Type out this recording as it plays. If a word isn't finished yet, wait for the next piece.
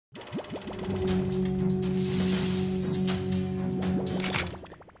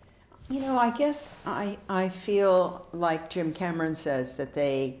I guess I feel like Jim Cameron says that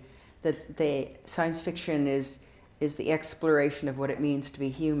science fiction is the exploration of what it means to be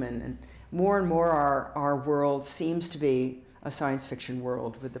human, and more our world seems to be a science fiction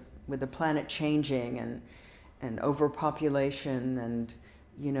world with the planet changing and overpopulation and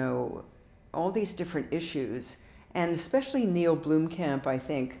all these different issues, and especially Neill Blomkamp. I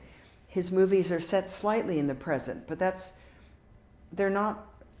think his movies are set slightly in the present, but they're not.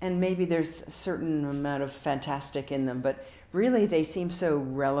 And maybe there's a certain amount of fantastic in them, but really they seem so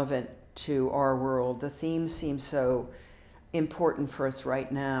relevant to our world. The themes seem so important for us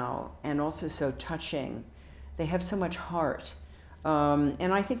right now, and also so touching. They have so much heart.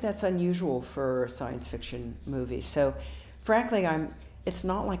 And I think that's unusual for science fiction movies. So frankly, it's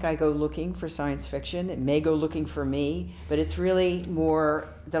not like I go looking for science fiction. It may go looking for me, but it's really more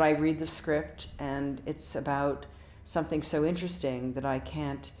that I read the script and it's about something so interesting that I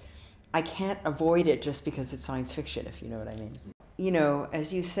can't avoid it just because it's science fiction, if you know what I mean.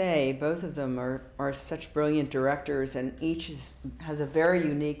 As you say, both of them are such brilliant directors, and each has a very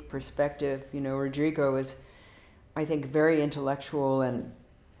unique perspective. Rodrigo is, I think, very intellectual and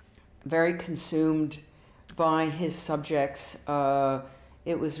very consumed by his subjects.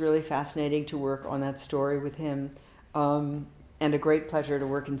 It was really fascinating to work on that story with him, and a great pleasure to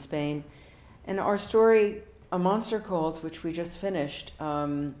work in Spain. And our story, A Monster Calls, which we just finished,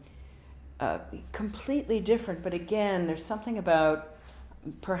 completely different, but again, there's something about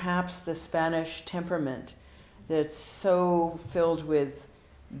perhaps the Spanish temperament that's so filled with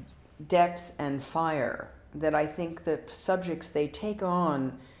depth and fire that I think the subjects they take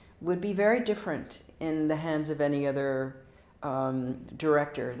on would be very different in the hands of any other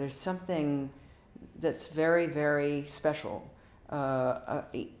director. There's something that's very, very special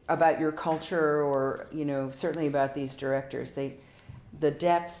about your culture, or certainly about these directors. The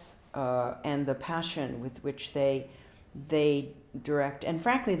depth and the passion with which they direct, and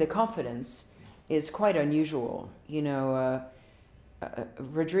frankly, the confidence is quite unusual.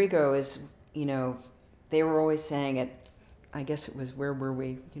 Rodrigo is, they were always saying at, I guess it was, where were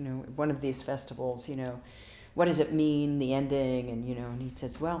we? One of these festivals. What does it mean, the ending? And and he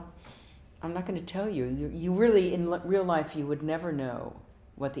says, well, I'm not going to tell you. You really, in real life, you would never know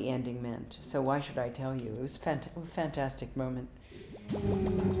what the ending meant. So why should I tell you? It was a fantastic moment.